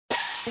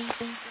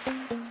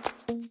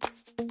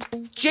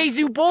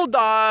Jesu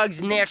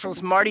Bulldogs,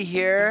 naturalist Marty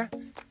here.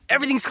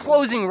 Everything's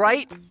closing,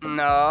 right?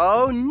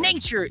 No,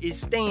 nature is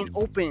staying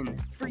open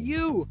for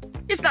you.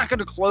 It's not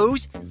gonna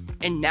close,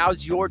 and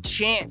now's your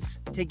chance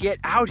to get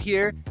out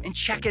here and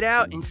check it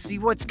out and see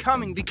what's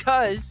coming,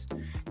 because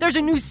there's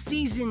a new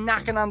season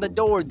knocking on the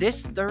door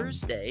this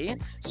Thursday.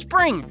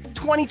 Spring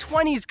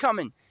 2020 is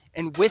coming,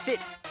 and with it,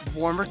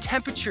 warmer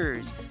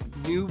temperatures,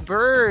 new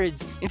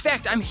birds. In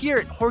fact, I'm here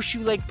at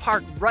Horseshoe Lake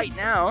Park right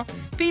now,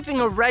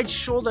 peeping a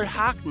red-shouldered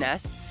hawk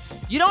nest.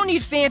 You don't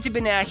need fancy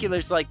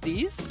binoculars like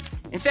these.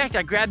 In fact,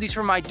 I grabbed these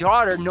from my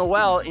daughter,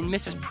 Noelle, in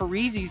Mrs.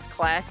 Parisi's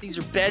class. These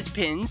are Bez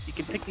pins. You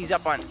can pick these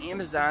up on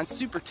Amazon,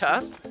 super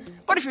tough.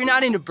 But if you're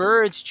not into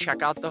birds,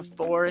 check out the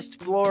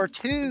forest floor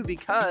too,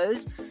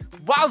 because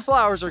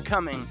wildflowers are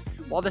coming.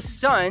 While the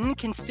sun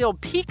can still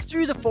peek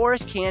through the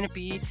forest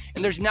canopy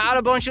and there's not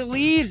a bunch of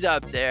leaves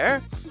up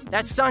there,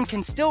 that sun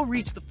can still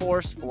reach the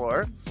forest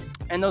floor,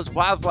 and those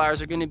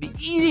wildflowers are gonna be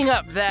eating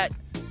up that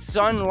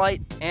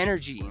sunlight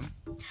energy.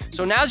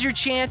 So now's your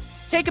chance.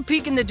 Take a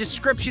peek in the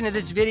description of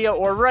this video,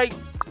 or right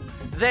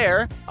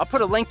there. I'll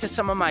put a link to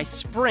some of my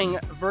spring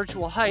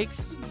virtual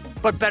hikes.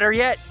 But better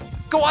yet,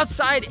 go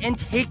outside and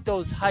take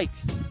those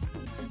hikes.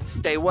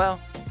 Stay well.